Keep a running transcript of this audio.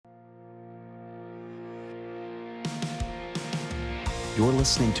You're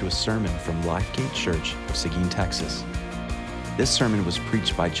listening to a sermon from Lifegate Church of Seguin, Texas. This sermon was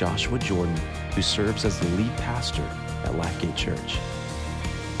preached by Joshua Jordan, who serves as the lead pastor at Lifegate Church.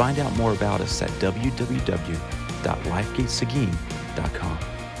 Find out more about us at www.lifegateseguin.com.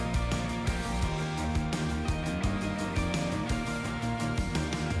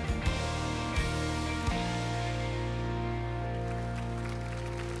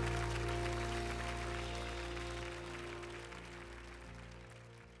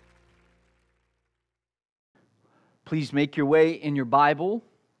 Please make your way in your Bible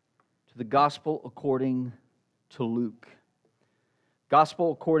to the Gospel according to Luke.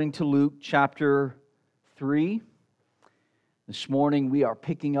 Gospel according to Luke, chapter 3. This morning we are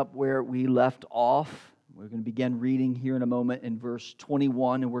picking up where we left off. We're going to begin reading here in a moment in verse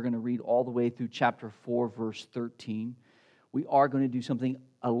 21, and we're going to read all the way through chapter 4, verse 13. We are going to do something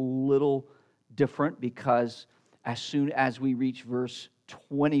a little different because as soon as we reach verse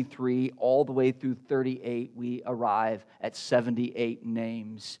 23 all the way through 38, we arrive at 78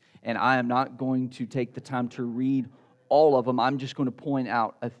 names. And I am not going to take the time to read all of them. I'm just going to point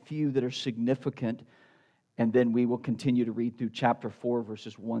out a few that are significant, and then we will continue to read through chapter 4,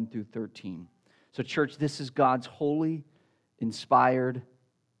 verses 1 through 13. So, church, this is God's holy, inspired,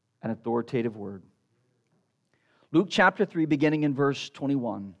 and authoritative word. Luke chapter 3, beginning in verse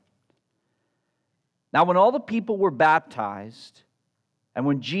 21. Now, when all the people were baptized, and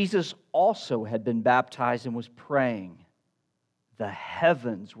when Jesus also had been baptized and was praying, the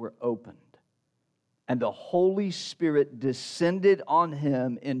heavens were opened, and the Holy Spirit descended on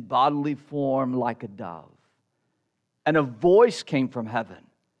him in bodily form like a dove. And a voice came from heaven,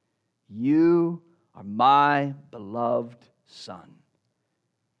 "You are my beloved Son.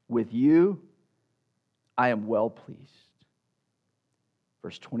 With you I am well pleased."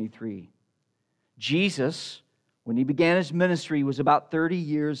 Verse 23. Jesus, when he began his ministry, was about 30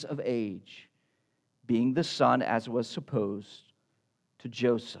 years of age, being the son, as was supposed, to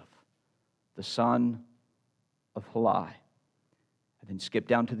Joseph, the son of Heli. And then skip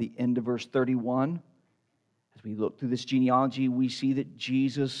down to the end of verse 31. As we look through this genealogy, we see that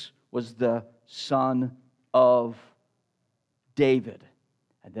Jesus was the son of David.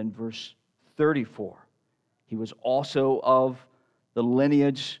 And then verse 34, he was also of the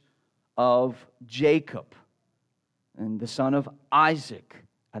lineage of Jacob, and the son of Isaac,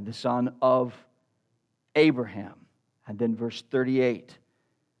 and the son of Abraham. And then verse 38,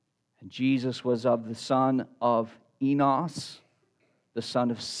 and Jesus was of the son of Enos, the son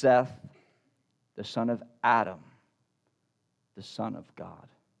of Seth, the son of Adam, the Son of God.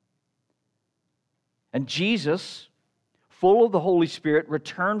 And Jesus, full of the Holy Spirit,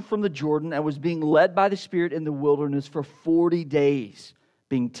 returned from the Jordan and was being led by the Spirit in the wilderness for 40 days,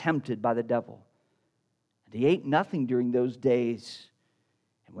 being tempted by the devil. And he ate nothing during those days.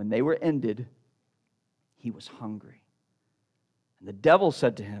 And when they were ended, he was hungry. And the devil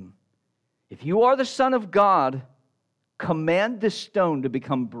said to him, "If you are the Son of God, command this stone to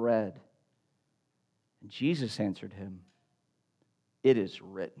become bread." And Jesus answered him, "It is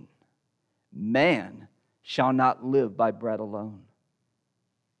written, man shall not live by bread alone."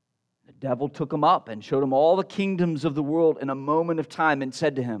 The devil took him up and showed him all the kingdoms of the world in a moment of time and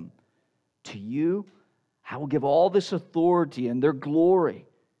said to him, "To you I will give all this authority and their glory,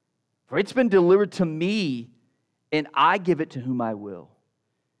 for it's been delivered to me, and I give it to whom I will.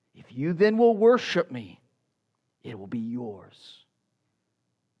 If you then will worship me, it will be yours."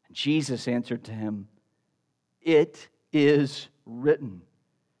 And Jesus answered to him, "It is written,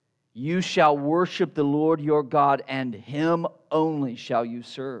 you shall worship the Lord your God, and him only shall you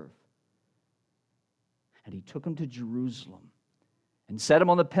serve." And he took him to Jerusalem and set him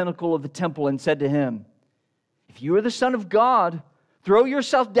on the pinnacle of the temple and said to him, "If you are the Son of God, throw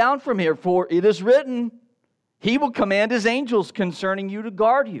yourself down from here, for it is written, he will command his angels concerning you to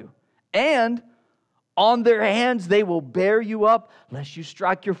guard you, and on their hands they will bear you up, lest you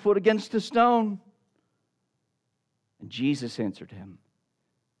strike your foot against a stone." And Jesus answered him,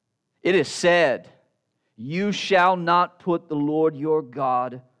 "It is said, you shall not put the Lord your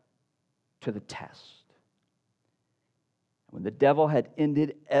God to the test." When the devil had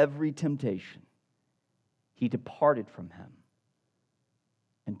ended every temptation, he departed from him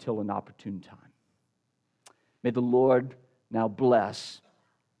until an opportune time. May the Lord now bless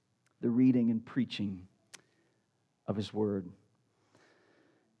the reading and preaching of his word.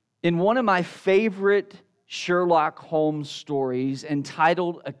 In one of my favorite Sherlock Holmes stories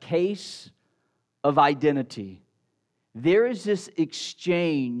entitled "A Case of Identity," there is this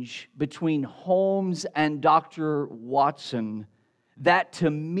exchange between Holmes and Dr. Watson that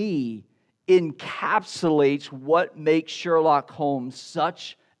to me encapsulates what makes Sherlock Holmes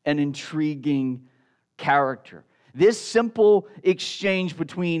such an intriguing character. This simple exchange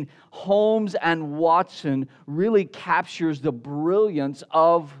between Holmes and Watson really captures the brilliance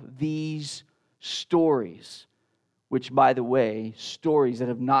of these stories, which, by the way, stories that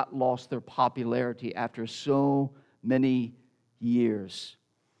have not lost their popularity after so many years.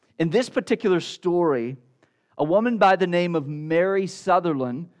 In this particular story, a woman by the name of Mary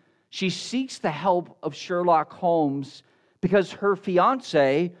Sutherland, she seeks the help of Sherlock Holmes because her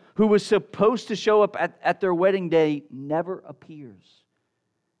fiancé, who was supposed to show up at their wedding day, never appears.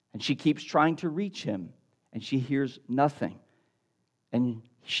 And she keeps trying to reach him, and she hears nothing. And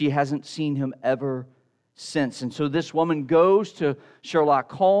she hasn't seen him ever since. And so this woman goes to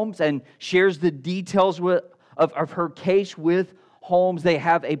Sherlock Holmes and shares the details of her case with Holmes. They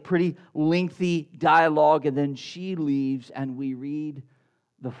have a pretty lengthy dialogue, and then she leaves, and we read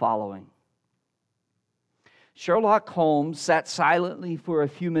the following. Sherlock Holmes sat silently for a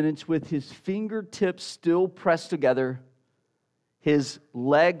few minutes with his fingertips still pressed together, his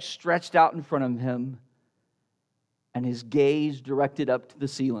legs stretched out in front of him, and his gaze directed up to the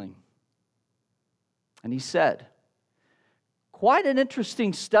ceiling. And he said, "Quite an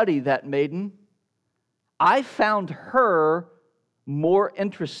interesting study, that maiden. I found her more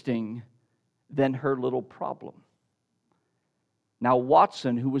interesting than her little problem." Now,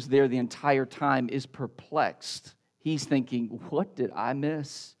 Watson, who was there the entire time, is perplexed. He's thinking, what did I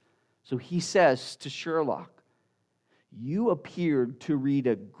miss? So he says to Sherlock, "You appeared to read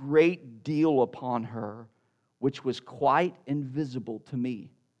a great deal upon her, which was quite invisible to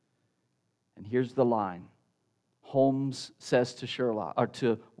me." And here's the line. Holmes says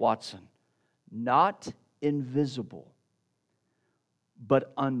to Watson, "Not invisible,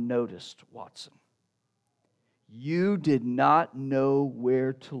 but unnoticed, Watson. You did not know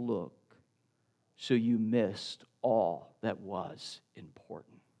where to look, so you missed all that was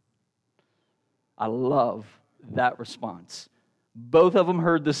important." I love that response. Both of them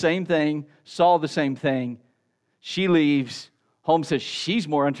heard the same thing, saw the same thing. She leaves. Holmes says she's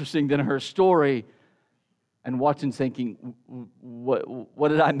more interesting than her story. And Watson's thinking, what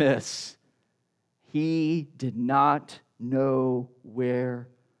did I miss? He did not know where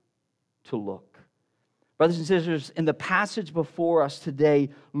to look. Brothers and sisters, in the passage before us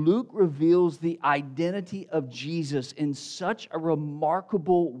today, Luke reveals the identity of Jesus in such a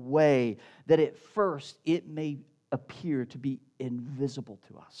remarkable way that at first it may appear to be invisible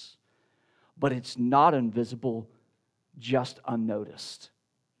to us. But it's not invisible, just unnoticed.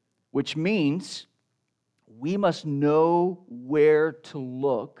 Which means we must know where to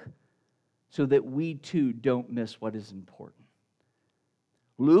look so that we too don't miss what is important.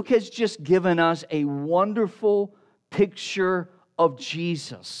 Luke has just given us a wonderful picture of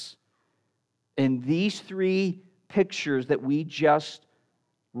Jesus. In these three pictures that we just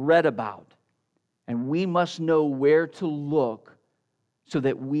read about. And we must know where to look so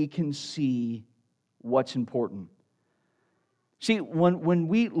that we can see what's important. See, when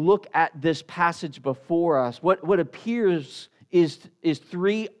we look at this passage before us, what appears is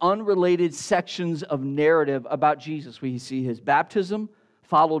three unrelated sections of narrative about Jesus. We see his baptism,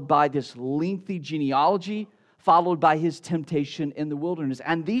 followed by this lengthy genealogy, followed by his temptation in the wilderness.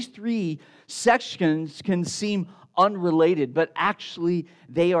 And these three sections can seem unrelated, but actually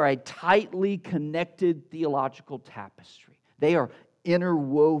they are a tightly connected theological tapestry. They are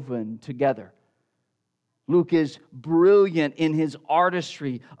interwoven together. Luke is brilliant in his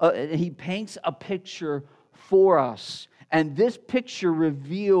artistry. He paints a picture for us. And this picture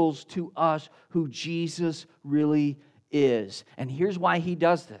reveals to us who Jesus really is. And here's why he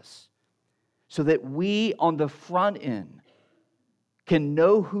does this. So that we on the front end can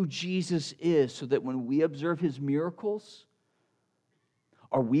know who Jesus is, so that when we observe his miracles,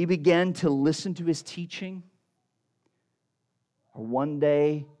 or we begin to listen to his teaching, or one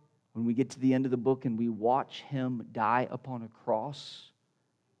day when we get to the end of the book and we watch him die upon a cross,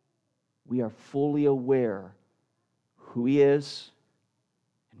 we are fully aware who he is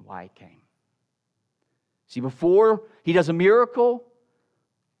and why he came. See, before he does a miracle,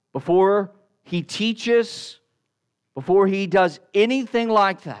 before he teaches, before he does anything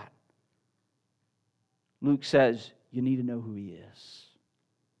like that, Luke says, you need to know who he is.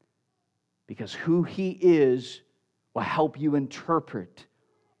 Because who he is will help you interpret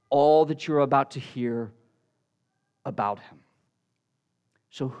all that you're about to hear about him.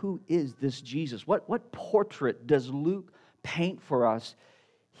 So who is this Jesus? What portrait does Luke paint for us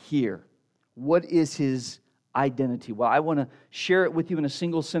here? What is his identity? Well, I want to share it with you in a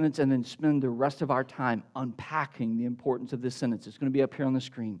single sentence and then spend the rest of our time unpacking the importance of this sentence. It's going to be up here on the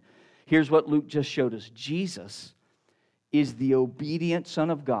screen. Here's what Luke just showed us. Jesus is the obedient Son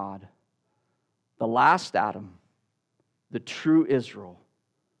of God, the last Adam, the true Israel,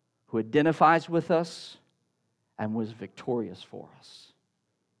 who identifies with us and was victorious for us.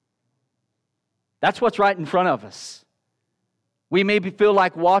 That's what's right in front of us. We maybe feel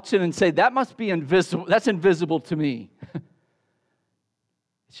like watching and say, that must be invisible. That's invisible to me.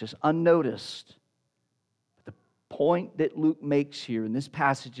 It's just unnoticed. But the point that Luke makes here in this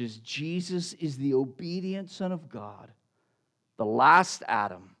passage is Jesus is the obedient Son of God, the last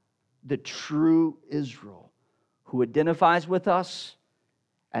Adam, the true Israel, who identifies with us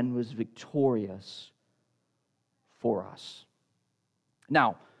and was victorious for us.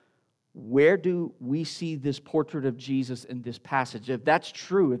 Now, where do we see this portrait of Jesus in this passage? If that's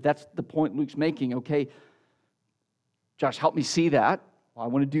true, if that's the point Luke's making, okay, Josh, help me see that. Well, I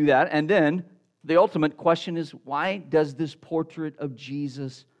want to do that. And then the ultimate question is, why does this portrait of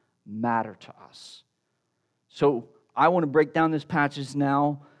Jesus matter to us? So I want to break down this passage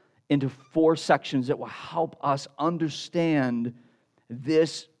now into 4 sections that will help us understand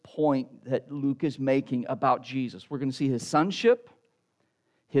this point that Luke is making about Jesus. We're going to see his sonship,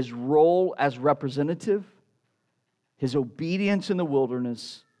 his role as representative, his obedience in the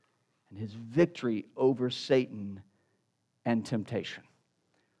wilderness, and his victory over Satan and temptation.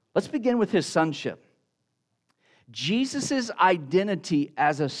 Let's begin with his sonship. Jesus' identity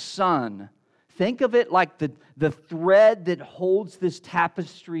as a son, think of it like the thread that holds this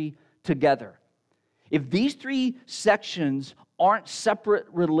tapestry together. If these 3 sections aren't separate,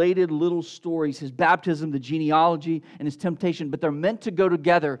 related little stories, his baptism, the genealogy, and his temptation, but they're meant to go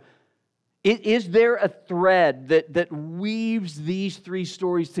together, is there a thread that weaves these 3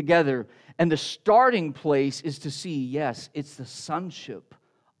 stories together? And the starting place is to see, yes, it's the sonship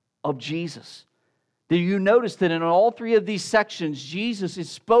of Jesus. Do you notice that in all 3 of these sections, Jesus is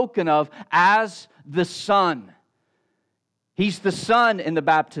spoken of as the Son? He's the Son in the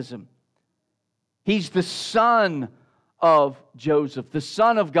baptism. He's the Son of Joseph, the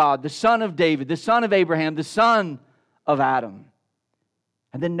Son of God, the Son of David, the Son of Abraham, the Son of Adam.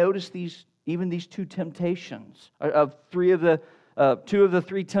 And then notice these 2 temptations, of 2 of the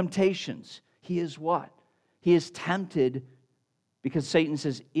 3 temptations. He is what? He is tempted because Satan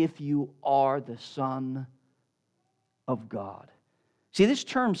says, if you are the Son of God. See, this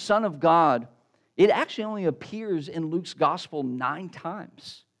term, Son of God, it actually only appears in Luke's gospel 9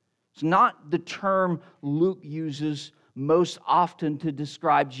 times. It's not the term Luke uses most often to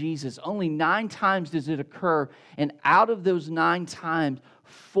describe Jesus. Only 9 times does it occur, and out of those 9 times,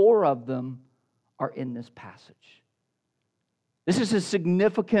 4 of them are in this passage. This is a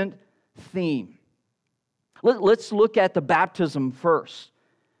significant theme. Let's look at the baptism first.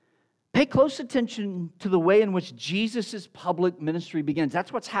 Pay close attention to the way in which Jesus' public ministry begins.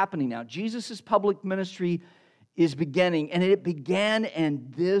 That's what's happening now. Jesus' public ministry is beginning, and it began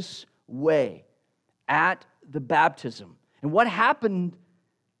in this way, at the baptism. And what happened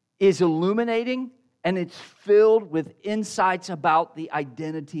is illuminating, and it's filled with insights about the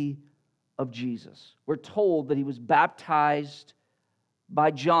identity of Jesus. We're told that he was baptized by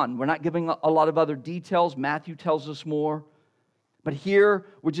John. We're not giving a lot of other details. Matthew tells us more. But here,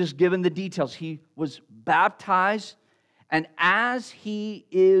 we're just given the details. He was baptized, and as he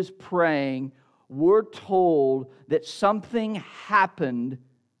is praying, we're told that something happened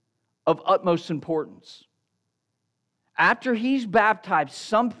of utmost importance. After he's baptized,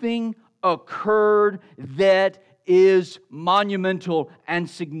 something occurred that is monumental and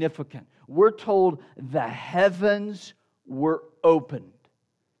significant. We're told the heavens were opened.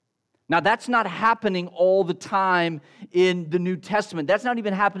 Now, that's not happening all the time in the New Testament. That's not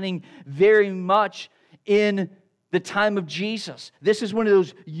even happening very much in the time of Jesus. This is one of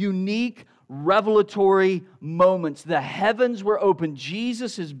those unique revelatory moments. The heavens were open.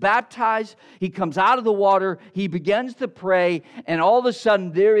 Jesus is baptized. He comes out of the water. He begins to pray. And all of a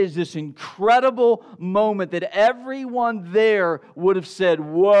sudden, there is this incredible moment that everyone there would have said,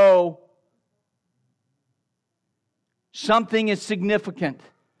 whoa, something is significant.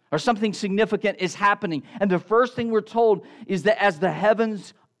 Or something significant is happening. And the first thing we're told is that as the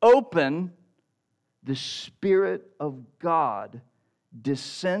heavens open, the Spirit of God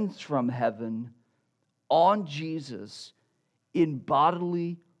descends from heaven on Jesus in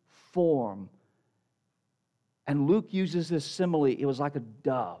bodily form. And Luke uses this simile. It was like a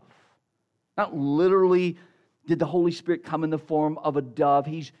dove. Not literally did the Holy Spirit come in the form of a dove.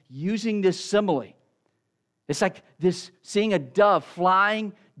 He's using this simile. It's like this, seeing a dove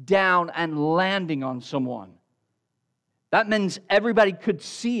flying down and landing on someone. That means everybody could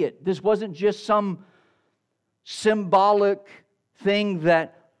see it. This wasn't just some symbolic thing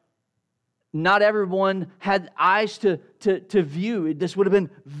that not everyone had eyes to view. This would have been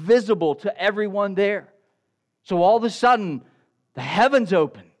visible to everyone there. So all of a sudden, the heavens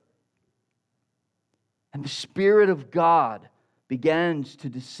open. And the Spirit of God begins to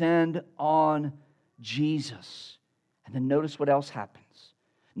descend on Jesus. And then notice what else happens.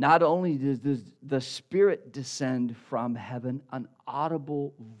 Not only does the Spirit descend from heaven, an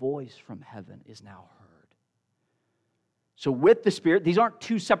audible voice from heaven is now heard. So with the Spirit, these aren't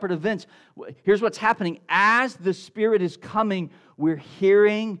two separate events. Here's what's happening. As the Spirit is coming, we're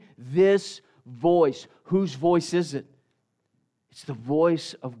hearing this voice. Whose voice is it? It's the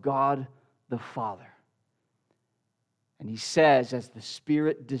voice of God the Father. And He says, as the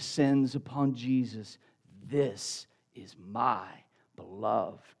Spirit descends upon Jesus, this is my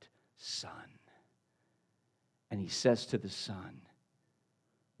beloved Son. And He says to the Son,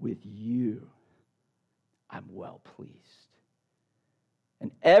 with you I'm well pleased. And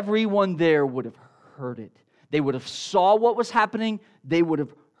everyone there would have heard it. They would have saw what was happening. They would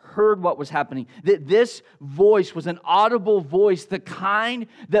have heard what was happening. That this voice was an audible voice, the kind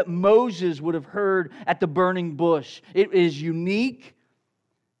that Moses would have heard at the burning bush. It is unique,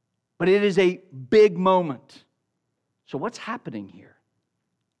 but it is a big moment. So what's happening here?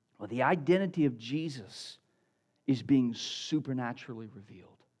 Well, the identity of Jesus is being supernaturally revealed.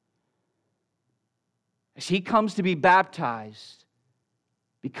 As He comes to be baptized,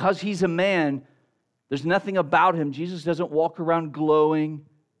 because He's a man, there's nothing about Him. Jesus doesn't walk around glowing.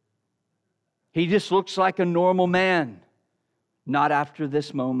 He just looks like a normal man. Not after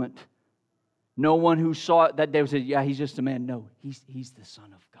this moment. No one who saw it that day would say, yeah, he's just a man. No, he's the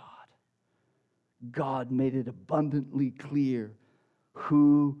Son of God. God made it abundantly clear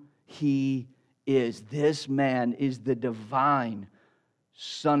who He is. This man is the divine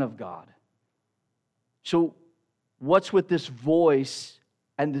Son of God. So what's with this voice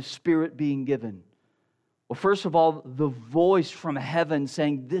and the Spirit being given? Well, first of all, the voice from heaven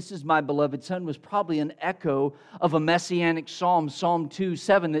saying, this is my beloved Son, was probably an echo of a messianic psalm, Psalm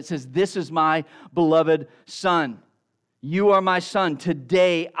 2:7, that says, this is my beloved Son. You are my Son.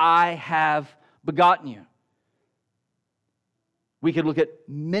 Today I have begotten you. We could look at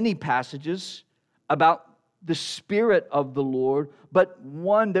many passages about the Spirit of the Lord, but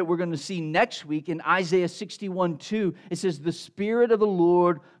one that we're going to see next week in Isaiah 61:2, it says, the Spirit of the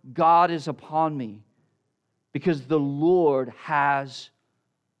Lord God is upon me, because the Lord has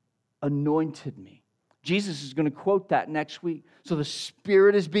anointed me. Jesus is going to quote that next week. So the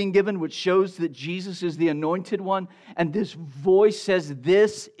Spirit is being given, which shows that Jesus is the anointed one. And this voice says,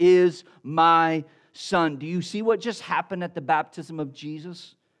 this is my Son. Do you see what just happened at the baptism of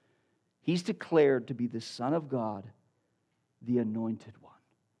Jesus? He's declared to be the Son of God, the anointed one.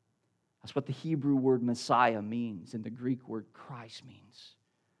 That's what the Hebrew word Messiah means, and the Greek word Christ means.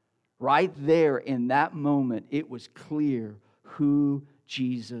 Right there in that moment, it was clear who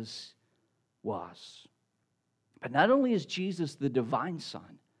Jesus was. But not only is Jesus the divine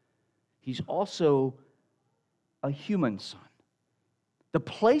Son, He's also a human Son. The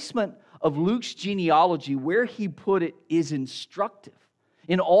placement of Luke's genealogy, where he put it, is instructive.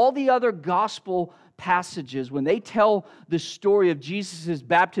 In all the other gospel passages, when they tell the story of Jesus'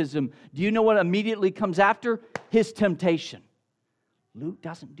 baptism, do you know what immediately comes after? His temptation. Luke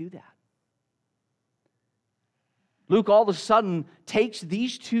doesn't do that. Luke all of a sudden takes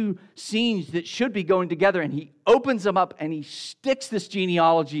these two scenes that should be going together and he opens them up and he sticks this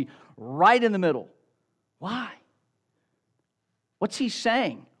genealogy right in the middle. Why? What's he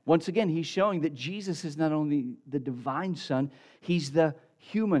saying? Once again, he's showing that Jesus is not only the divine Son, He's the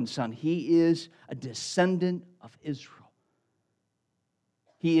human Son. He is a descendant of Israel.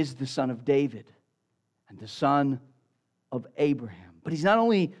 He is the son of David and the son of Abraham. But He's not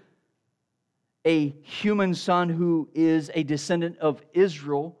only a human Son who is a descendant of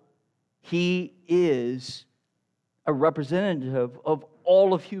Israel, He is a representative of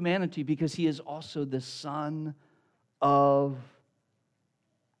all of humanity because He is also the son of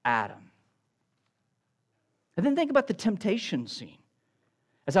Adam. And then think about the temptation scene.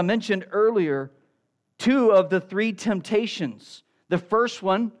 As I mentioned earlier, two of the three temptations. The first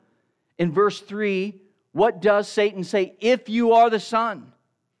one, in verse 3, what does Satan say? If you are the Son.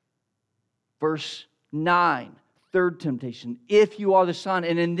 Verse 9, third temptation, if you are the Son.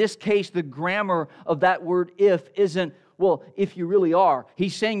 And in this case, the grammar of that word if isn't, well, if you really are.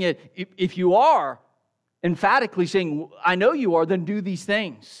 He's saying it, if you are, emphatically saying, I know you are, then do these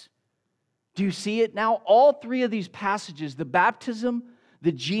things. Do you see it now? All three of these passages, the baptism,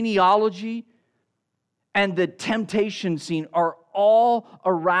 the genealogy, and the temptation scene, are all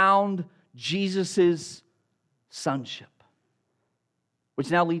around Jesus' sonship. Which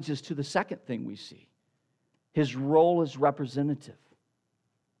now leads us to the second thing we see. His role as representative.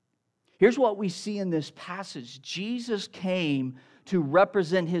 Here's what we see in this passage. Jesus came to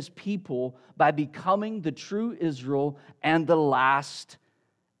represent His people by becoming the true Israel and the last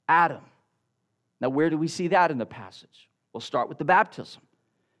Adam. Now, where do we see that in the passage? We'll start with the baptism.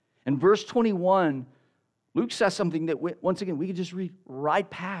 In verse 21, Luke says something that, once again, we could just read right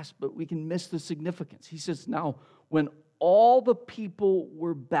past, but we can miss the significance. He says, now, when all the people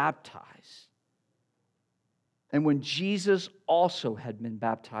were baptized, and when Jesus also had been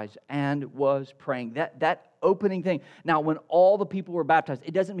baptized and was praying, that opening thing. Now, when all the people were baptized,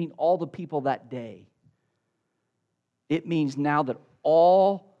 it doesn't mean all the people that day. It means now that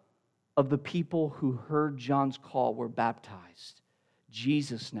all of the people who heard John's call were baptized.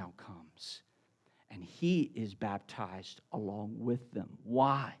 Jesus now comes, and He is baptized along with them.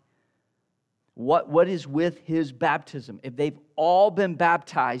 Why? What is with His baptism? If they've all been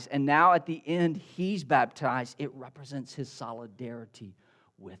baptized and now at the end He's baptized, it represents His solidarity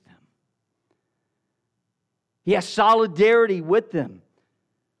with them. He has solidarity with them.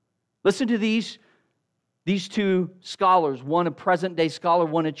 Listen to these two scholars, one a present-day scholar,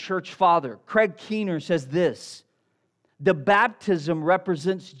 one a church father. Craig Keener says this: the baptism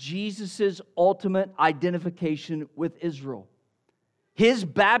represents Jesus' ultimate identification with Israel. His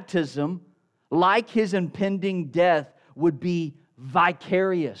baptism, like His impending death, would be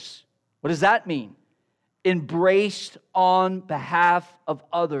vicarious. What does that mean? Embraced on behalf of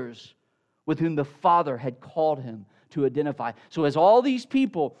others with whom the Father had called Him to identify. So as all these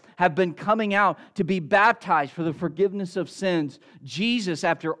people have been coming out to be baptized for the forgiveness of sins, Jesus,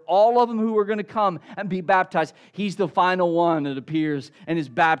 after all of them who are going to come and be baptized, He's the final one that appears and is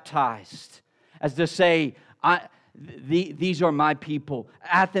baptized. As to say, these are my people.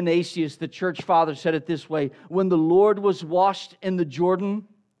 Athanasius, the church father, said it this way: when the Lord was washed in the Jordan,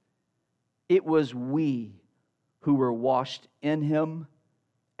 it was we who were washed in Him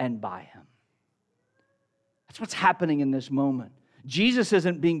and by Him. That's what's happening in this moment. Jesus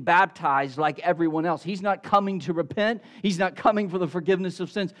isn't being baptized like everyone else. He's not coming to repent. He's not coming for the forgiveness of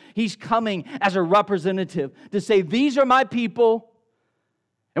sins. He's coming as a representative to say, these are my people,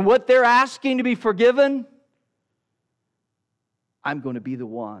 and what they're asking to be forgiven, I'm going to be the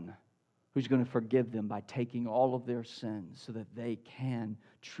one who's going to forgive them by taking all of their sins so that they can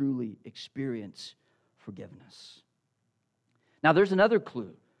truly experience forgiveness. Now, there's another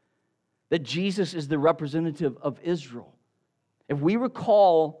clue that Jesus is the representative of Israel. If we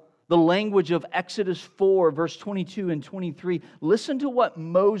recall the language of Exodus 4, verse 22 and 23, listen to what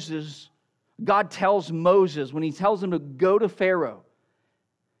God tells Moses when He tells him to go to Pharaoh.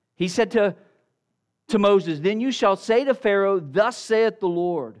 He said to Moses, then you shall say to Pharaoh, thus saith the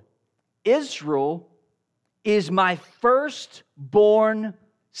Lord, Israel is my firstborn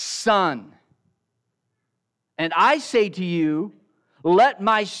son. And I say to you, let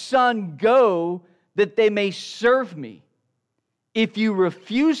my son go that they may serve me. If you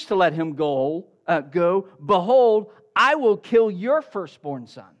refuse to let him go, behold, I will kill your firstborn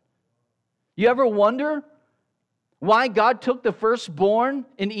son. You ever wonder why God took the firstborn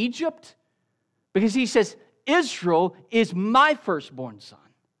in Egypt? Because He says, Israel is my firstborn son.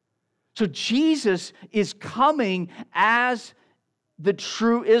 So Jesus is coming as the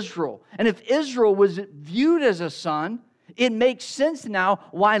true Israel. And if Israel was viewed as a son, it makes sense now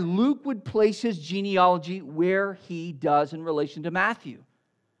why Luke would place his genealogy where he does in relation to Matthew.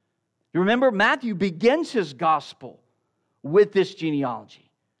 You remember, Matthew begins his gospel with this genealogy.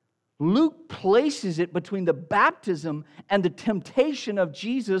 Luke places it between the baptism and the temptation of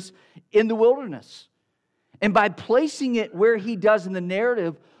Jesus in the wilderness. And by placing it where he does in the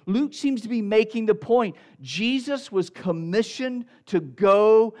narrative, Luke seems to be making the point. Jesus was commissioned to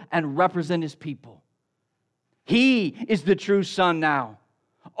go and represent His people. He is the true Son now.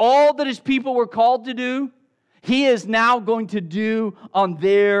 All that His people were called to do, He is now going to do on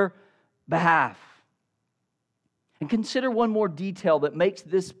their behalf. And consider one more detail that makes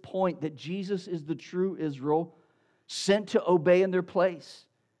this point that Jesus is the true Israel sent to obey in their place.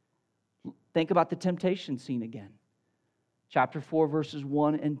 Think about the temptation scene again. Chapter 4, verses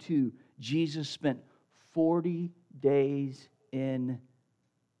 1 and 2. Jesus spent 40 days in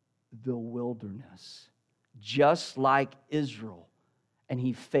the wilderness, just like Israel. And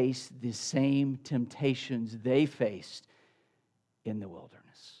He faced the same temptations they faced in the wilderness.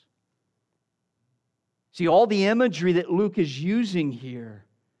 See, all the imagery that Luke is using here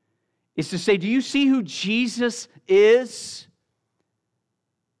is to say, do you see who Jesus is?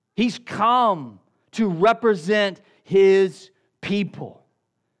 He's come to represent His people.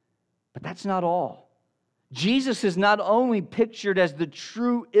 But that's not all. Jesus is not only pictured as the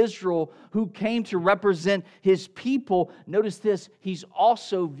true Israel who came to represent his people, notice this, he's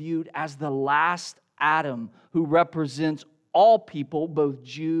also viewed as the last Adam who represents all people, both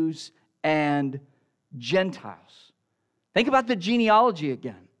Jews and Gentiles. Think about the genealogy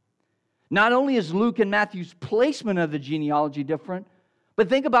again. Not only is Luke and Matthew's placement of the genealogy different, but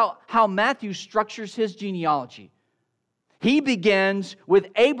think about how Matthew structures his genealogy. He begins with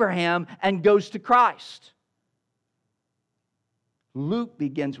Abraham and goes to Christ. Luke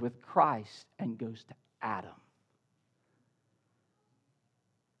begins with Christ and goes to Adam.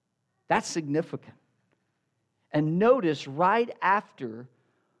 That's significant. And notice right after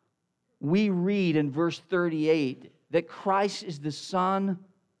we read in verse 38 that Christ is the son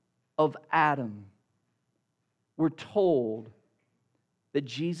of Adam, we're told that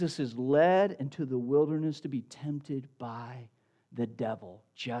Jesus is led into the wilderness to be tempted by the devil,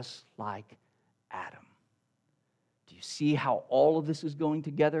 just like Adam. Do you see how all of this is going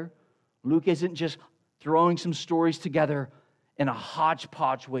together? Luke isn't just throwing some stories together in a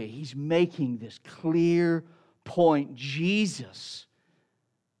hodgepodge way. He's making this clear point. Jesus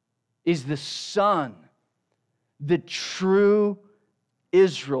is the Son, the true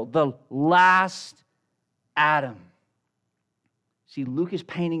Israel, the last Adam. See, Luke is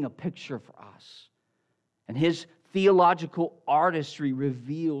painting a picture for us, and his theological artistry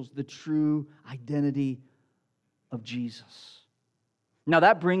reveals the true identity of Jesus. Now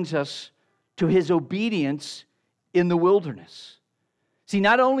that brings us to his obedience in the wilderness. See,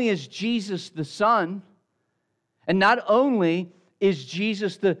 not only is Jesus the Son, and not only is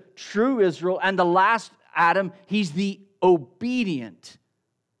Jesus the true Israel and the last Adam, he's the obedient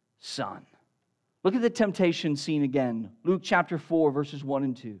Son. Look at the temptation scene again. Luke chapter 4, verses 1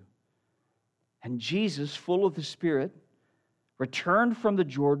 and 2. And Jesus, full of the Spirit, returned from the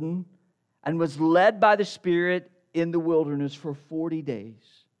Jordan and was led by the Spirit in the wilderness for 40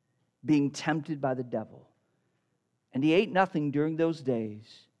 days, being tempted by the devil. And he ate nothing during those days.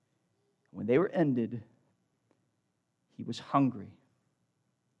 When they were ended, he was hungry.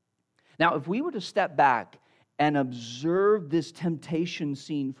 Now, if we were to step back and observe this temptation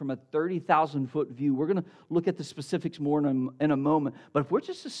scene from a 30,000-foot view, we're going to look at the specifics more in a moment. But if we're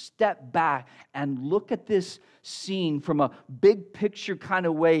just to step back and look at this scene from a big picture kind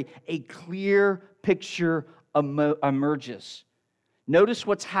of way, a clear picture emerges. Notice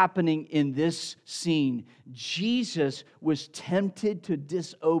what's happening in this scene. Jesus was tempted to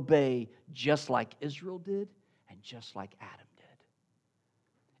disobey just like Israel did and just like Adam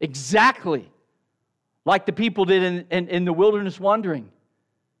did. Exactly like the people did in the wilderness wandering.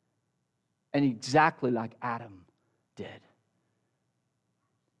 And exactly like Adam did.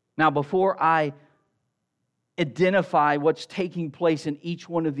 Now, before I identify what's taking place in each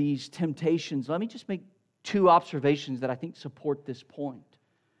one of these temptations, let me just make two observations that I think support this point.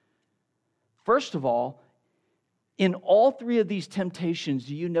 First of all, in all three of these temptations,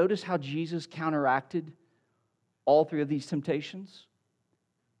 do you notice how Jesus counteracted all three of these temptations?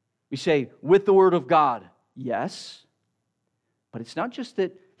 We say, with the Word of God, yes. But it's not just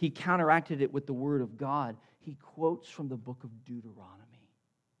that he counteracted it with the Word of God. He quotes from the book of Deuteronomy.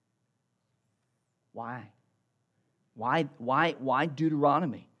 Why? Why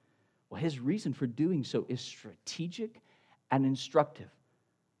Deuteronomy? Well, his reason for doing so is strategic and instructive.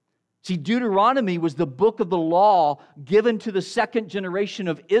 See, Deuteronomy was the book of the law given to the second generation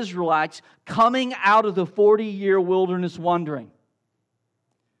of Israelites coming out of the 40-year wilderness wandering.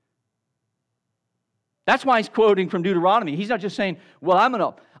 That's why he's quoting from Deuteronomy. He's not just saying, well, I'm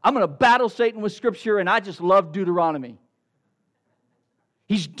going to battle Satan with Scripture and I just love Deuteronomy.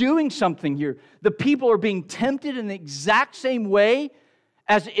 He's doing something here. The people are being tempted in the exact same way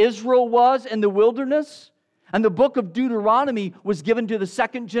as Israel was in the wilderness. And the book of Deuteronomy was given to the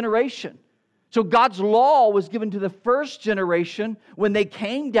second generation. So God's law was given to the first generation when they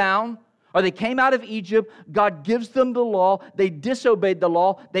came down, or they came out of Egypt. God gives them the law. They disobeyed the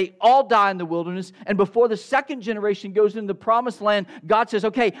law. They all die in the wilderness. And before the second generation goes into the promised land, God says,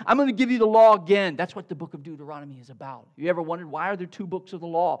 okay, I'm going to give you the law again. That's what the book of Deuteronomy is about. You ever wondered, why are there two books of the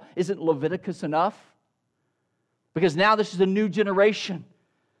law? Isn't Leviticus enough? Because now this is a new generation.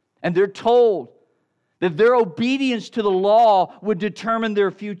 And they're told that their obedience to the law would determine their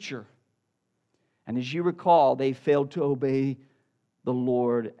future. And as you recall, they failed to obey the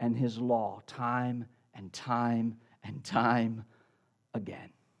Lord and His law time and time and time again.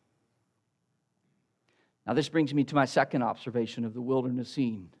 Now this brings me to my second observation of the wilderness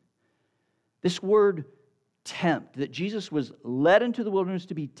scene. This word tempt, that Jesus was led into the wilderness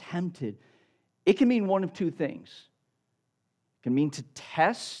to be tempted, it can mean one of two things. It can mean to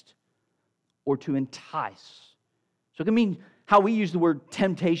test or to entice. So it can mean how we use the word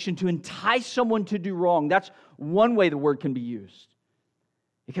temptation, to entice someone to do wrong. That's one way the word can be used.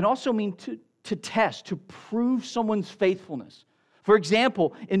 It can also mean to test, to prove someone's faithfulness. For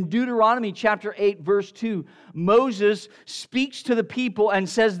example, in Deuteronomy chapter 8, verse 2, Moses speaks to the people and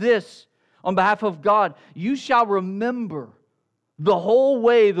says this on behalf of God, "You shall remember the whole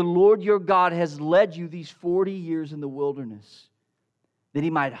way the Lord your God has led you these 40 years in the wilderness, that He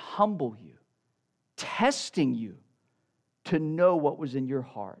might humble you, testing you to know what was in your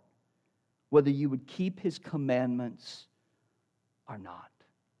heart, whether you would keep His commandments or not."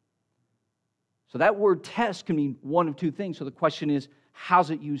 So that word test can mean one of two things. So the question is, how's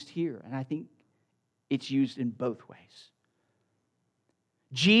it used here? And I think it's used in both ways.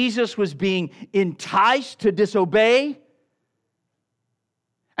 Jesus was being enticed to disobey,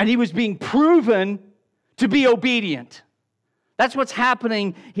 and He was being proven to be obedient. That's what's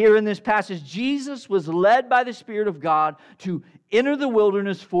happening here in this passage. Jesus was led by the Spirit of God to enter the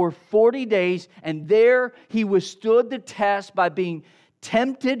wilderness for 40 days, and there He withstood the test by being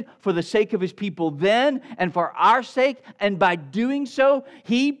tempted for the sake of His people then and for our sake, and by doing so,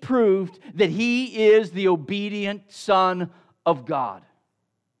 He proved that He is the obedient Son of God.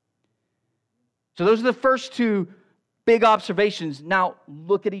 So those are the first two big observations. Now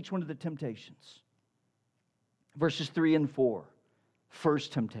look at each one of the temptations. Verses 3 and 4.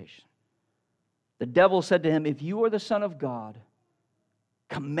 First temptation. The devil said to him, "If you are the Son of God,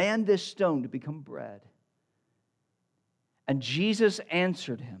 command this stone to become bread." And Jesus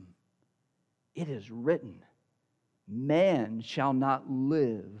answered him, "It is written, man shall not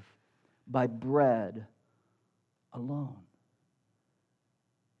live by bread alone."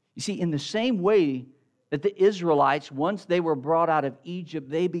 You see, in the same way that the Israelites, once they were brought out of Egypt,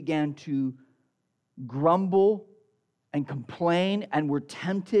 they began to grumble and complain and were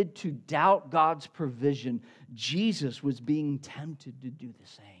tempted to doubt God's provision, Jesus was being tempted to do the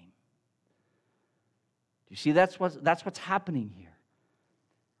same. You see, that's what's happening here.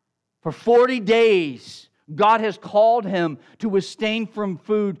 For 40 days, God has called him to abstain from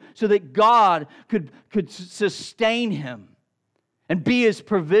food so that God could sustain him and be his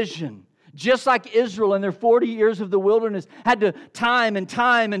provision. Just like Israel in their 40 years of the wilderness had to time and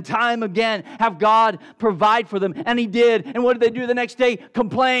time again have God provide for them. And He did. And what did they do the next day?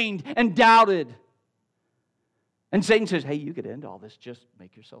 Complained and doubted. And Satan says, "Hey, you could end all this. Just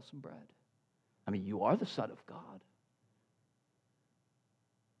make yourself some bread. I mean, you are the Son of God."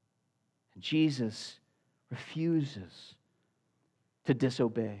 And Jesus refuses to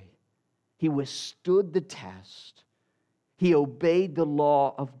disobey. He withstood the test. He obeyed the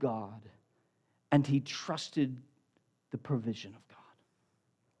law of God. And he trusted the provision of God.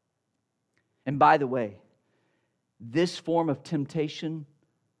 And by the way, this form of temptation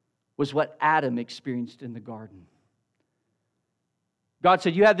was what Adam experienced in the garden. God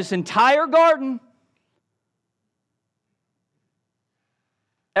said, "You have this entire garden.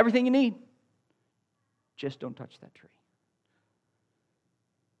 Everything you need. Just don't touch that tree."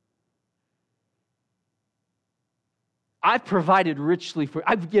 I've provided richly for you.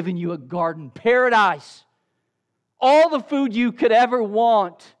 I've given you a garden, paradise. All the food you could ever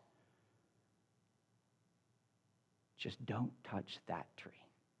want. Just don't touch that tree.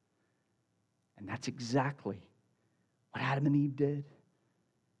 And that's exactly what Adam and Eve did.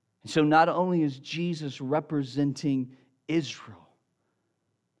 And so not only is Jesus representing Israel,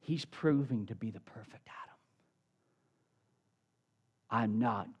 He's proving to be the perfect Adam. I'm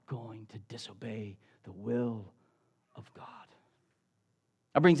not going to disobey the will of God.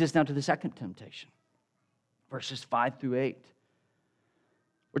 That brings us now to the second temptation. Verses 5 through 8.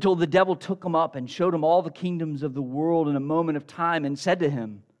 We're told the devil took him up and showed him all the kingdoms of the world in a moment of time and said to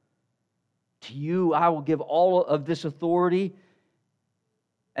him, "To you I will give all of this authority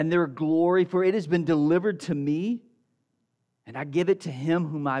and their glory, for it has been delivered to me, and I give it to him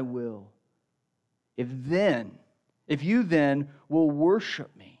whom I will. If you then will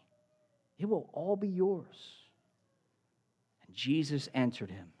worship me, it will all be yours." Jesus answered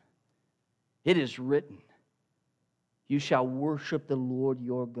him, "It is written, you shall worship the Lord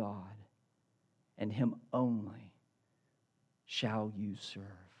your God, and Him only shall you serve."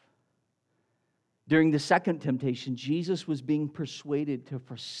 During the second temptation, Jesus was being persuaded to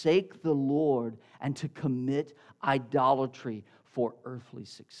forsake the Lord and to commit idolatry for earthly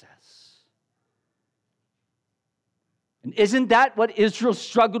success. And isn't that what Israel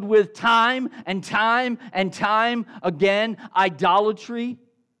struggled with time and time again? Idolatry.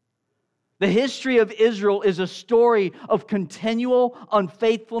 The history of Israel is a story of continual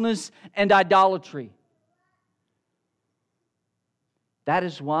unfaithfulness and idolatry. That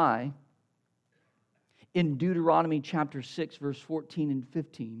is why In Deuteronomy chapter 6, verse 14 and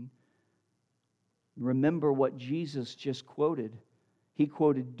 15, remember what Jesus just quoted. He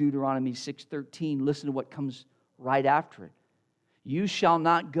quoted Deuteronomy 6:13. Listen to what comes right after it. You shall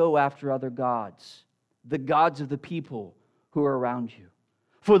not go after other gods, the gods of the people who are around you.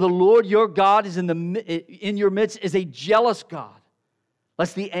 For the Lord your God is in your midst is a jealous God,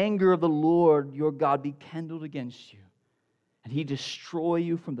 lest the anger of the Lord your God be kindled against you, and He destroy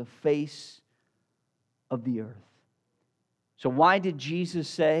you from the face of the earth. So why did Jesus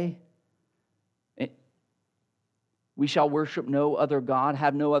say, we shall worship no other God,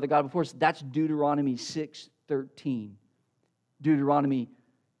 have no other God before us? That's Deuteronomy 6:13. Deuteronomy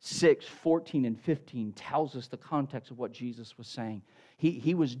 6:14 and 15 tells us the context of what Jesus was saying.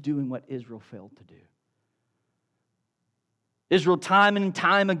 He was doing what Israel failed to do. Israel time and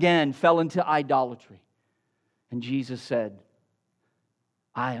time again fell into idolatry. And Jesus said,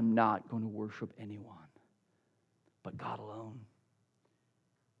 I am not going to worship anyone but God alone.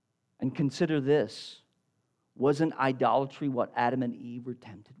 And consider this. Wasn't idolatry what Adam and Eve were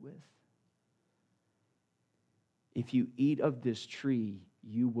tempted with? If you eat of this tree,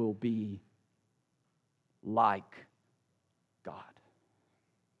 you will be like God.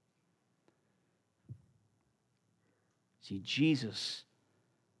 See, Jesus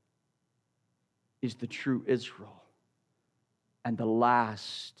is the true Israel and the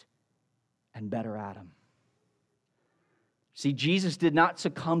last and better Adam. See, Jesus did not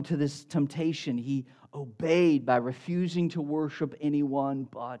succumb to this temptation. He obeyed by refusing to worship anyone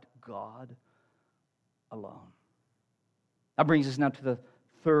but God alone. That brings us now to the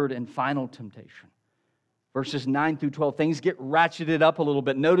third and final temptation. Verses 9 through 12. Things get ratcheted up a little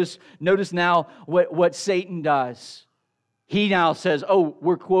bit. Notice now what Satan does. He now says, oh,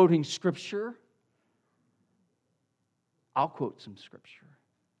 we're quoting Scripture. I'll quote some Scripture.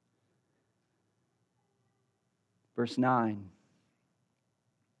 Verse 9.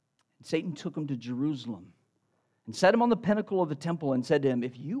 Satan took him to Jerusalem and set him on the pinnacle of the temple and said to him,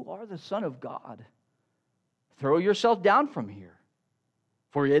 if you are the Son of God, throw yourself down from here.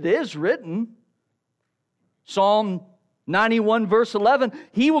 For it is written, Psalm 91 verse 11,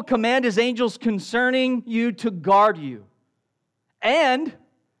 He will command His angels concerning you to guard you. And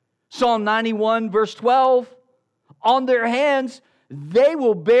Psalm 91 verse 12, on their hands they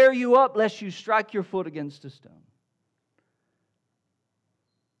will bear you up lest you strike your foot against a stone.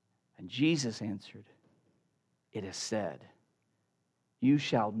 And Jesus answered, it is said, you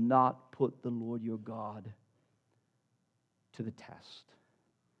shall not put the Lord your God to the test.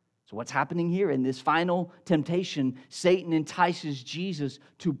 So what's happening here? In this final temptation, Satan entices Jesus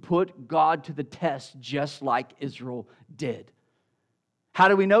to put God to the test just like Israel did. How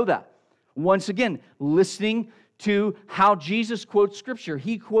do we know that? Once again, listening to how Jesus quotes Scripture.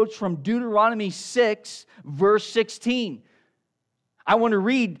 He quotes from Deuteronomy 6, verse 16. I want to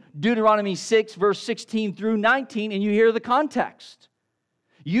read Deuteronomy 6, verse 16 through 19, and you hear the context.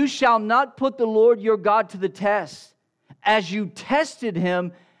 You shall not put the Lord your God to the test, as you tested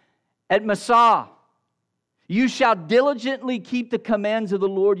Him at Massah. You shall diligently keep the commands of the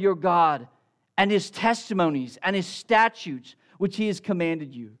Lord your God, and His testimonies, and His statutes, which He has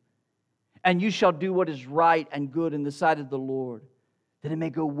commanded you. And you shall do what is right and good in the sight of the Lord, that it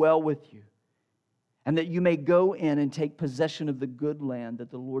may go well with you, and that you may go in and take possession of the good land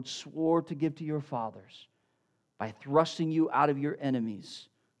that the Lord swore to give to your fathers, by thrusting you out of your enemies,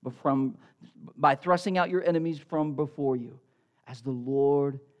 by thrusting out your enemies from before you, as the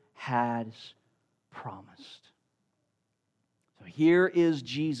Lord has promised. So here is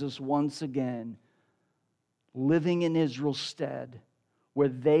Jesus once again, living in Israel's stead, where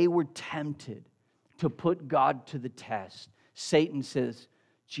they were tempted to put God to the test. Satan says,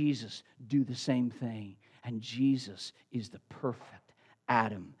 Jesus, do the same thing. And Jesus is the perfect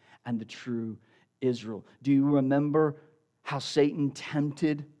Adam and the true Israel. Do you remember how Satan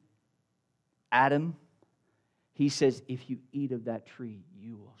tempted Adam? He says, if you eat of that tree,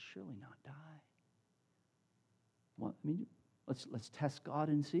 you will surely not die. Well, let's test God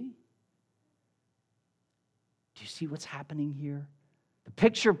and see. Do you see what's happening here? The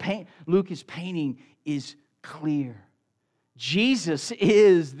picture Luke is painting is clear. Jesus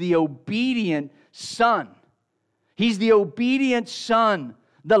is the obedient Son. He's the obedient Son,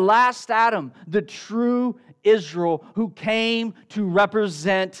 the last Adam, the true Israel who came to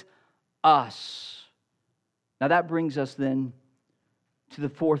represent us. Now that brings us then to the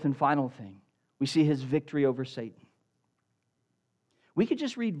fourth and final thing. We see His victory over Satan. We could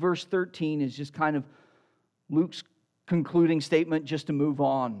just read verse 13 as just kind of Luke's concluding statement just to move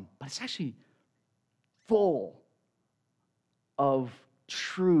on. But it's actually full of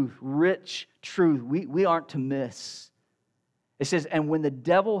truth, rich truth we aren't to miss. It says, and when the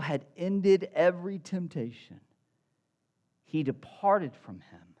devil had ended every temptation, he departed from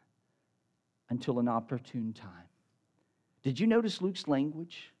him until an opportune time. Did you notice Luke's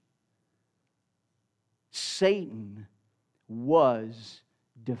language? Satan was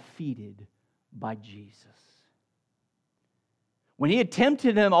defeated by Jesus. When he had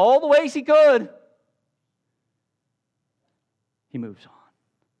tempted him all the ways he could, he moves on.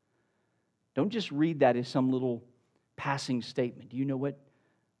 Don't just read that as some little passing statement. Do you know what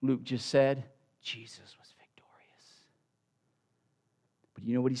Luke just said? Jesus was victorious. But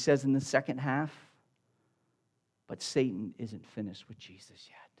you know what he says in the second half? But Satan isn't finished with Jesus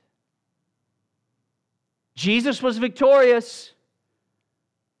yet. Jesus was victorious,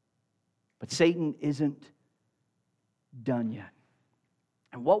 but Satan isn't done yet.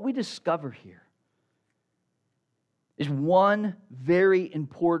 And what we discover here is one very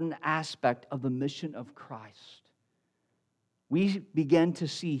important aspect of the mission of Christ. We begin to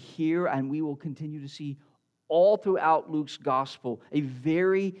see here, and we will continue to see all throughout Luke's gospel, a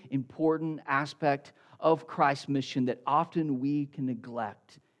very important aspect of Christ's mission that often we can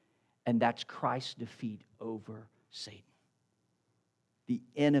neglect, and that's Christ's defeat over Satan, the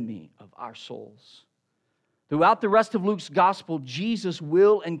enemy of our souls. Throughout the rest of Luke's gospel, Jesus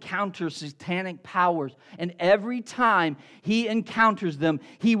will encounter satanic powers, and every time he encounters them,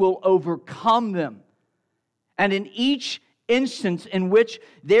 he will overcome them. And in each instance in which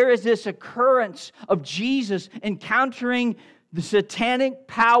there is this occurrence of Jesus encountering the satanic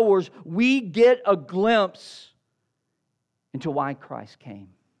powers, we get a glimpse into why Christ came.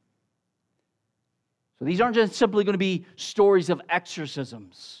 So these aren't just simply going to be stories of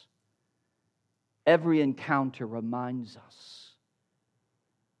exorcisms. Every encounter reminds us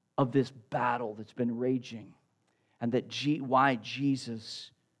of this battle that's been raging and that why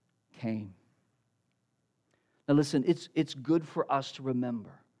Jesus came. Now listen, it's good for us to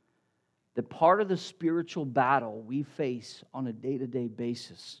remember that part of the spiritual battle we face on a day-to-day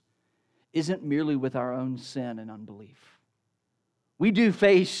basis isn't merely with our own sin and unbelief. We do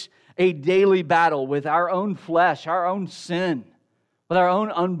face a daily battle with our own flesh, our own sin, with our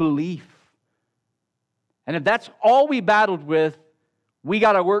own unbelief. And if that's all we battled with, we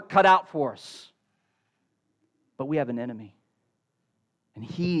got our work cut out for us. But we have an enemy. And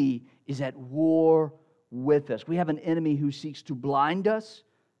he is at war with us. We have an enemy who seeks to blind us,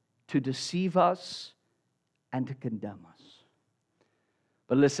 to deceive us, and to condemn us.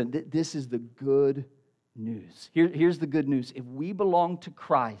 But listen, this is the good news. Here's the good news. If we belong to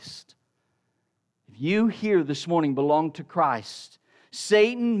Christ, if you here this morning belong to Christ,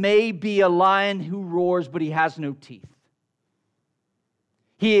 Satan may be a lion who roars, but he has no teeth.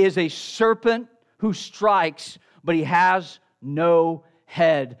 He is a serpent who strikes, but he has no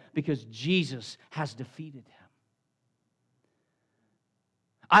head, because Jesus has defeated him.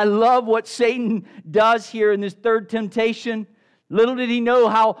 I love what Satan does here in this third temptation. Little did he know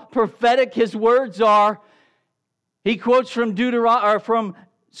how prophetic his words are. He quotes from from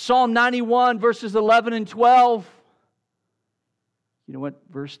Psalm 91, verses 11 and 12. You know what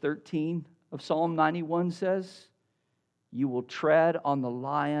verse 13 of Psalm 91 says? You will tread on the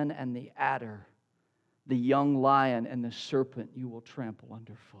lion and the adder, the young lion and the serpent you will trample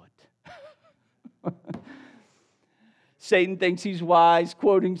underfoot. Satan thinks he's wise,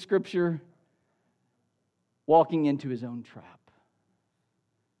 quoting Scripture, walking into his own trap.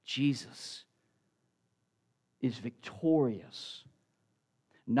 Jesus is victorious,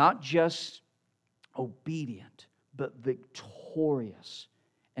 not just obedient, but victorious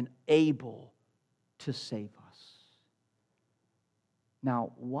and able to save us.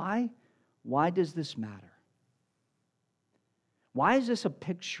 Now, why does this matter? Why is this a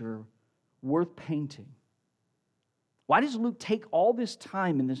picture worth painting? Why does Luke take all this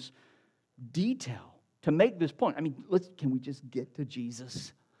time and this detail to make this point? I mean, can we just get to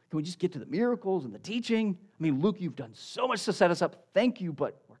Jesus? Can we just get to the miracles and the teaching? I mean, Luke, you've done so much to set us up. Thank you,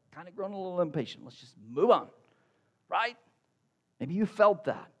 but we're kind of growing a little impatient. Let's just move on, right? Maybe you felt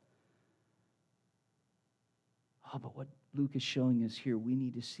that. Oh, but what Luke is showing us here, we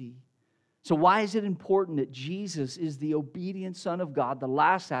need to see. So why is it important that Jesus is the obedient Son of God, the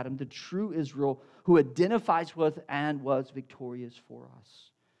last Adam, the true Israel, who identifies with and was victorious for us?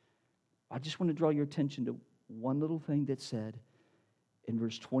 I just want to draw your attention to one little thing that's said in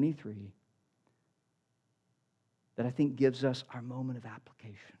verse 23 that I think gives us our moment of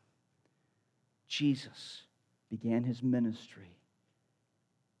application. Jesus began his ministry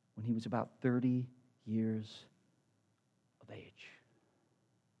when he was about 30 years of age.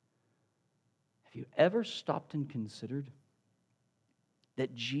 Have you ever stopped and considered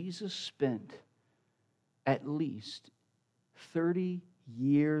that Jesus spent at least 30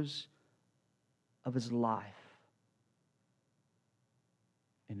 years of his life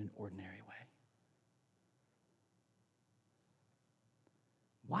in an ordinary way.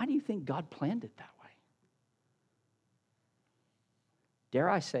 Why do you think God planned it that way? Dare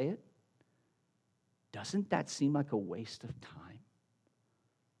I say it? Doesn't that seem like a waste of time?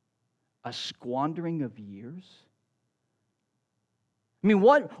 A squandering of years? I mean,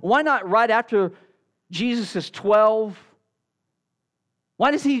 why not right after Jesus is 12? Why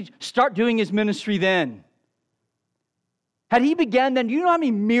does he start doing his ministry then? Had he began then, do you know how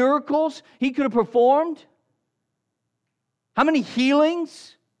many miracles he could have performed? How many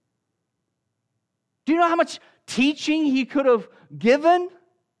healings? Do you know how much teaching he could have given?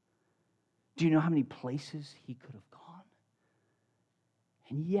 Do you know how many places he could have gone?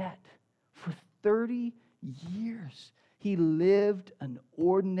 And yet, for 30 years, he lived an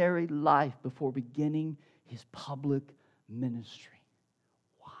ordinary life before beginning his public ministry.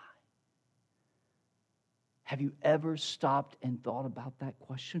 Why? Have you ever stopped and thought about that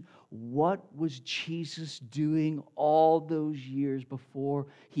question? What was Jesus doing all those years before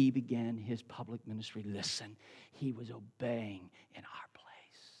he began his public ministry? Listen, he was obeying in our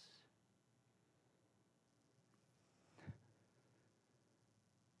place.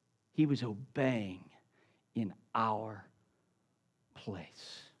 He was obeying in our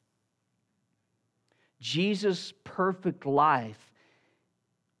place. Jesus' perfect life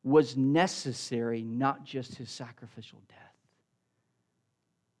was necessary, not just his sacrificial death.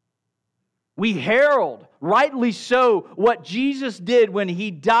 We herald, rightly so, what Jesus did when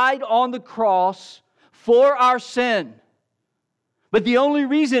he died on the cross for our sin. But the only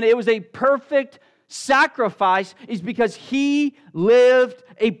reason it was a perfect sacrifice is because he lived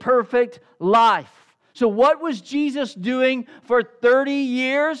a perfect life. So what was Jesus doing for 30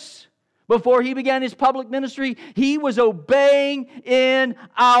 years before he began his public ministry? He was obeying in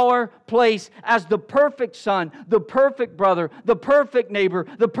our place as the perfect son, the perfect brother, the perfect neighbor,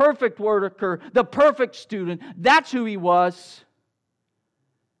 the perfect worker, the perfect student. That's who he was.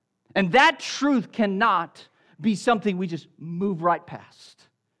 And that truth cannot be something we just move right past.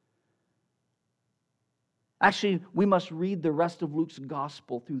 Actually, we must read the rest of Luke's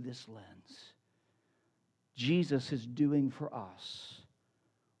gospel through this lens. Jesus is doing for us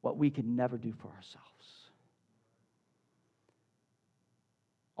what we could never do for ourselves.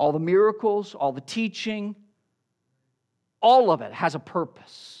 All the miracles, all the teaching, all of it has a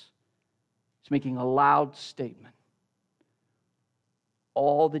purpose. It's making a loud statement.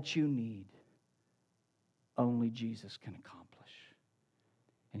 All that you need, only Jesus can accomplish.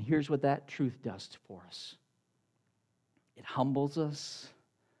 And here's what that truth does for us. It humbles us,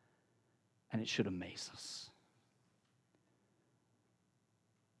 and it should amaze us.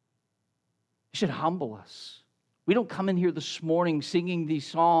 It should humble us. We don't come in here this morning singing these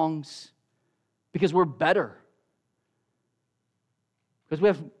songs because we're better. Because we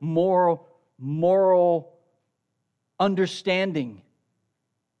have moral understanding.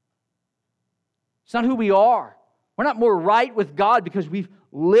 It's not who we are. We're not more right with God because we've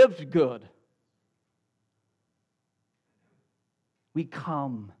lived good. We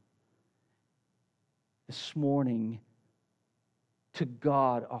come this morning to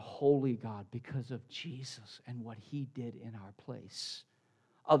God, a holy God, because of Jesus and what he did in our place.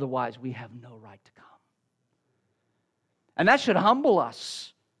 Otherwise, we have no right to come. And that should humble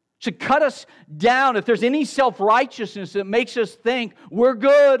us, should cut us down if there's any self-righteousness that makes us think we're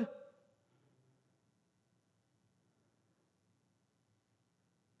good.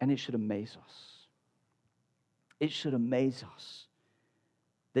 And it should amaze us. It should amaze us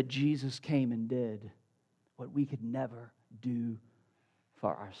that Jesus came and did what we could never do for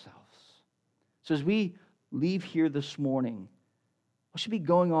ourselves. So as we leave here this morning, what should be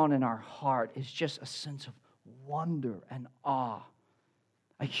going on in our heart is just a sense of wonder and awe.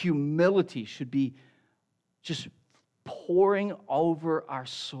 A humility should be just pouring over our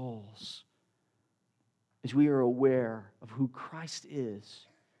souls as we are aware of who Christ is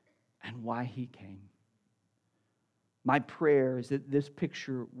and why he came. My prayer is that this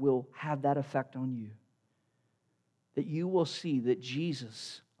picture will have that effect on you. That you will see that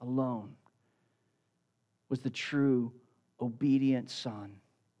Jesus alone was the true obedient Son.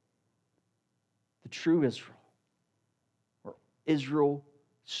 The true Israel. Where Israel,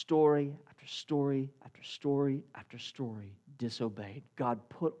 story after story after story after story, disobeyed. God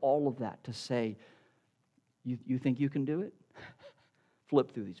put all of that to say, you think you can do it?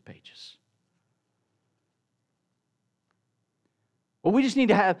 Flip through these pages. Well, we just need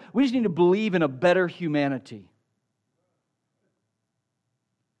to believe in a better humanity.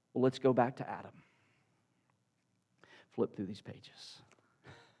 Well, let's go back to Adam. Flip through these pages.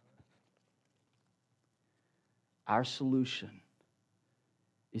 Our solution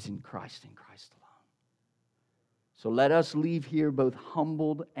is in Christ and Christ alone. So let us leave here both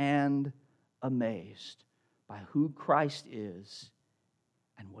humbled and amazed by who Christ is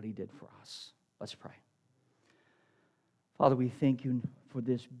and what he did for us. Let's pray. Father, we thank you for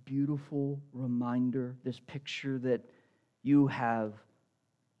this beautiful reminder, this picture that you have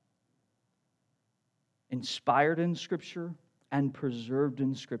inspired in Scripture and preserved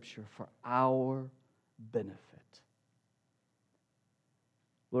in Scripture for our benefit.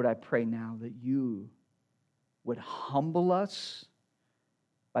 Lord, I pray now that you would humble us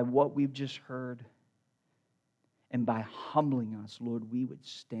by what we've just heard. And by humbling us, Lord, we would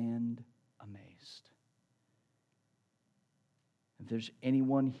stand amazed. If there's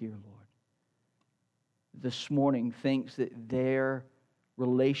anyone here, Lord, this morning thinks that their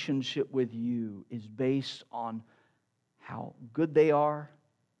relationship with you is based on how good they are,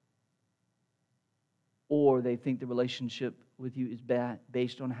 or they think the relationship with you is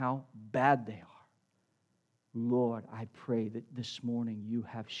based on how bad they are, Lord, I pray that this morning you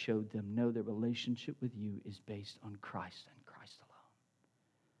have showed them, no, their relationship with you is based on Christ and Christ alone.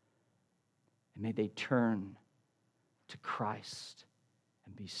 And may they turn to Christ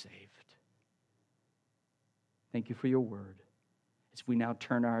and be saved. Thank you for your word. As we now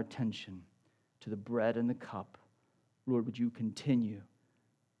turn our attention to the bread and the cup, Lord, would you continue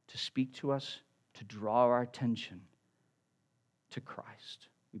to speak to us, to draw our attention to Christ.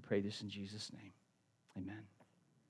 We pray this in Jesus' name. Amen.